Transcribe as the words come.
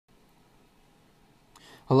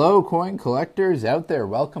Hello coin collectors out there,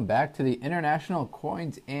 welcome back to the International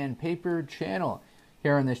Coins and Paper channel.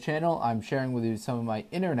 Here on this channel I'm sharing with you some of my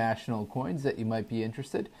international coins that you might be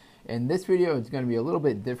interested in. This video is going to be a little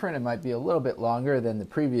bit different. It might be a little bit longer than the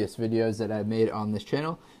previous videos that I've made on this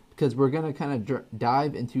channel because we're going to kind of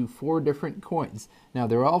dive into 4 different coins. Now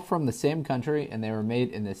they're all from the same country and they were made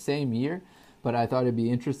in the same year, but I thought it'd be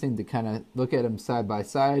interesting to kind of look at them side by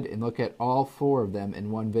side and look at all 4 of them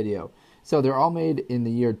in one video. So they're all made in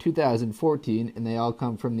the year 2014 and they all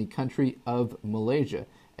come from the country of Malaysia.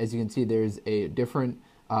 As you can see, there's a different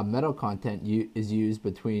metal content is used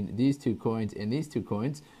between these 2 coins and these 2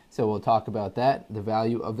 coins. So we'll talk about that, the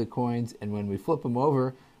value of the coins, and when we flip them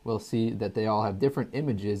over, we'll see that they all have different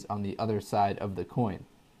images on the other side of the coin.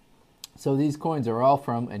 So these coins are all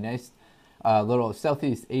from a nice little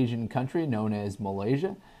Southeast Asian country known as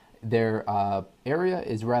Malaysia. Their area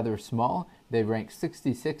is rather small. They rank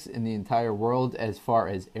 66 in the entire world as far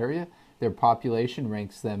as area. Their population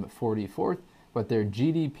ranks them 44th, but their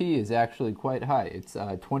GDP is actually quite high. It's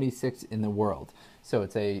 26 in the world. So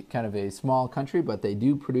it's a kind of a small country, but they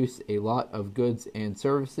do produce a lot of goods and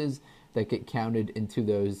services that get counted into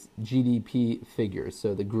those GDP figures,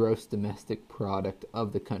 so the gross domestic product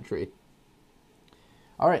of the country.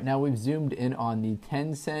 All right, now we've zoomed in on the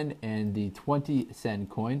 10 cent and the 20 cent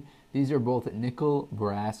coin. These are both nickel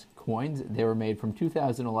brass coins. They were made from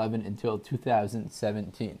 2011 until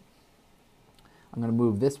 2017. I'm going to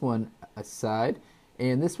move this one aside,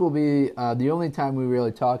 and this will be the only time we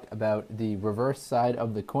really talk about the reverse side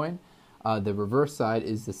of the coin. The reverse side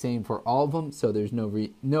is the same for all of them, so there's no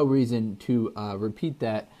reason to repeat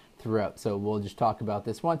that throughout. So we'll just talk about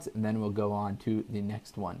this once, and then we'll go on to the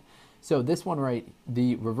next one. So this one right,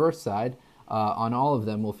 the reverse side, on all of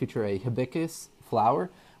them will feature a hibiscus flower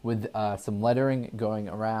with some lettering going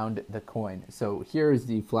around the coin. So here is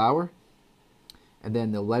the flower, and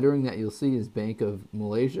then the lettering that you'll see is Bank of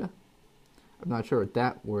Malaysia. I'm not sure what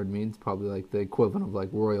that word means, probably like the equivalent of like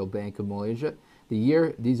Royal Bank of Malaysia. The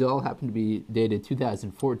year, these all happen to be dated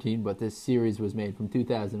 2014, but this series was made from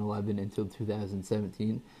 2011 until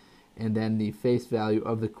 2017. And then the face value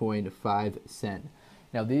of the coin, 5 cent.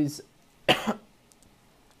 Now these,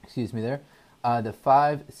 excuse me there, the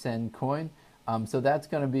 5 cent coin, so that's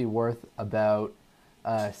going to be worth about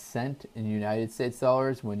a cent in United States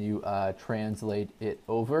dollars when you translate it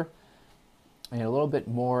over. And a little bit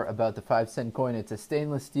more about the 5 cent coin. It's a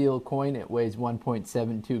stainless steel coin. It weighs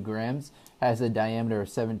 1.72 grams, has a diameter of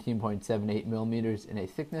 17.78 millimeters, and a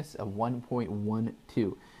thickness of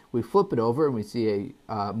 1.12. We flip it over and we see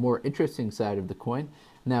a more interesting side of the coin.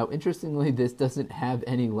 Now, interestingly, this doesn't have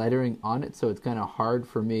any lettering on it, so it's kind of hard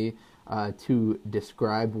for me to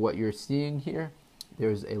describe what you're seeing here.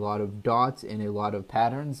 There's a lot of dots and a lot of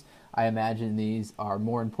patterns. I imagine these are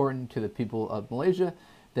more important to the people of Malaysia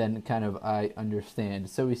than kind of I understand.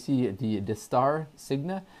 So we see the star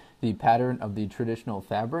signa, the pattern of the traditional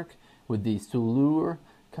fabric, with the Sulur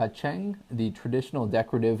Kacang, the traditional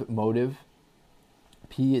decorative motive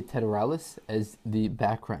tendrils, as the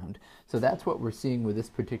background. So that's what we're seeing with this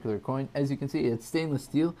particular coin. As you can see, it's stainless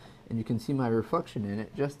steel, and you can see my reflection in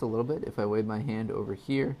it just a little bit. If I wave my hand over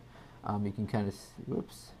here, you can kind of see,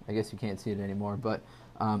 whoops, I guess you can't see it anymore, but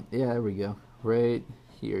yeah, there we go. Right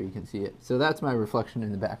here you can see it. So that's my reflection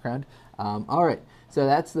in the background. All right, so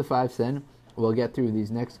that's the 5 cent. We'll get through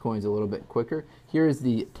these next coins a little bit quicker. Here is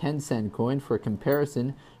the 10 cent coin. For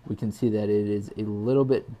comparison, we can see that it is a little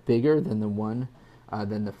bit bigger than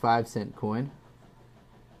the 5 cent coin.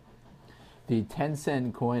 The 10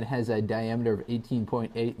 cent coin has a diameter of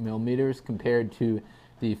 18.8 millimeters compared to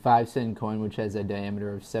the 5 cent coin, which has a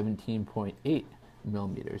diameter of 17.8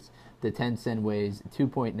 millimeters. The 10 cent weighs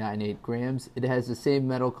 2.98 grams. It has the same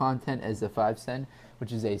metal content as the 5 cent,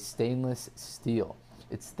 which is a stainless steel.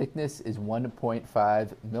 Its thickness is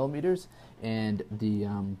 1.5 millimeters, and the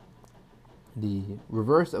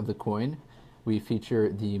reverse of the coin, we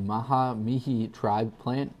feature the Mahamihi tribe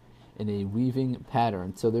plant in a weaving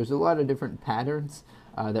pattern. So there's a lot of different patterns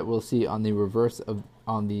that we'll see on the reverse of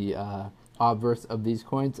obverse of these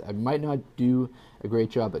coins. I might not do a great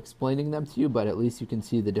job explaining them to you, but at least you can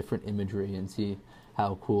see the different imagery and see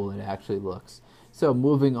how cool it actually looks. So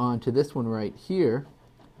moving on to this one right here,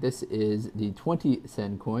 this is the 20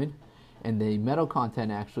 cent coin, and the metal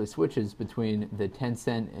content actually switches between the 10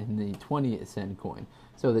 cent and the 20 cent coin.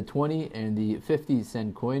 So the 20 and the 50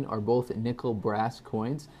 cent coin are both nickel brass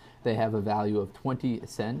coins. They have a value of 20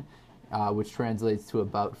 cent, which translates to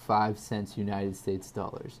about 5 cents United States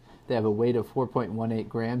dollars. They have a weight of 4.18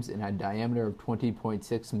 grams and a diameter of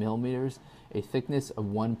 20.6 millimeters, a thickness of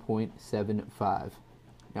 1.75.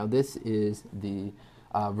 Now this is the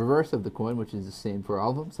reverse of the coin, which is the same for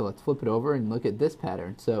all of them. So let's flip it over and look at this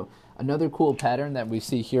pattern. So another cool pattern that we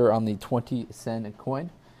see here on the 20-sen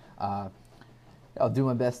coin. I'll do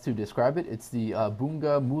my best to describe it. It's the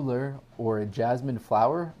Bunga Muller, or a jasmine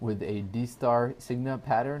flower, with a D-star signa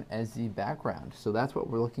pattern as the background. So that's what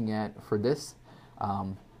we're looking at for this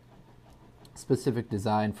specific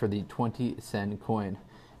design for the 20-sen coin.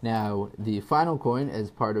 Now, the final coin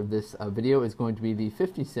as part of this video is going to be the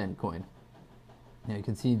 50-sen coin. Now you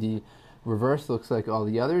can see the reverse looks like all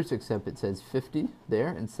the others, except it says 50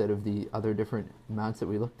 there instead of the other different amounts that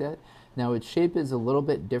we looked at. Now its shape is a little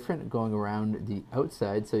bit different going around the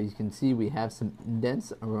outside, so you can see we have some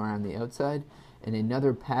indents around the outside and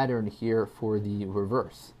another pattern here for the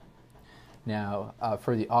reverse. Now,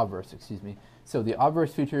 for the obverse, excuse me. So the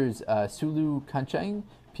obverse features Sulur Kacang,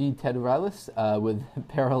 P. tendrils, with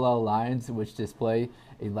parallel lines which display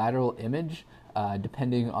a lateral image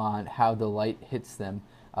depending on how the light hits them.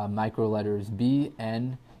 Micro letters B,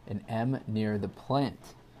 N, and M near the plant.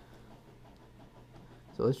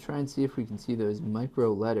 So let's try and see if we can see those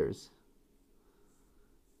micro letters.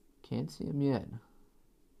 Can't see them yet.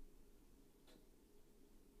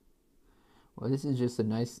 Well, this is just a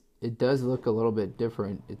nice, it does look a little bit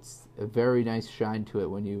different. It's a very nice shine to it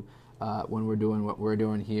when you when we're doing what we're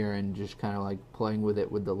doing here and just kind of like playing with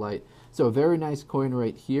it with the light. So a very nice coin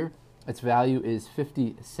right here. Its value is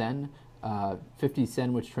 50 sen. 50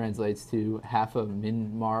 sen, which translates to half a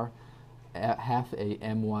Myanmar, half a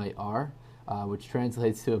MYR, which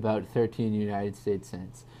translates to about 13 United States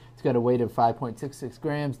cents. It's got a weight of 5.66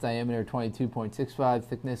 grams, diameter 22.65,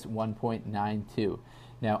 thickness 1.92.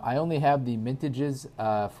 Now, I only have the mintages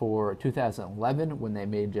for 2011 when they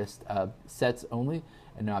made just sets only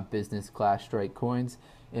and not business class strike coins.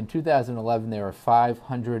 In 2011, there were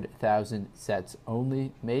 500,000 sets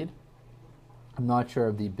only made. I'm not sure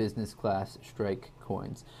of the business class strike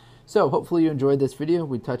coins. So hopefully you enjoyed this video.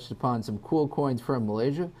 We touched upon some cool coins from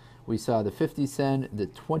Malaysia. We saw the 50 sen, the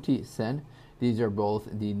 20 sen. These are both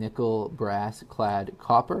the nickel brass clad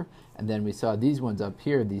copper. And then we saw these ones up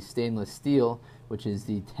here, the stainless steel, which is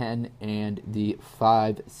the 10 and the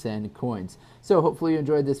 5 sen coins. So hopefully you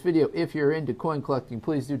enjoyed this video. If you're into coin collecting,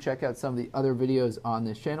 please do check out some of the other videos on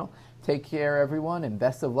this channel. Take care, everyone, and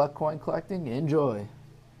best of luck coin collecting. Enjoy.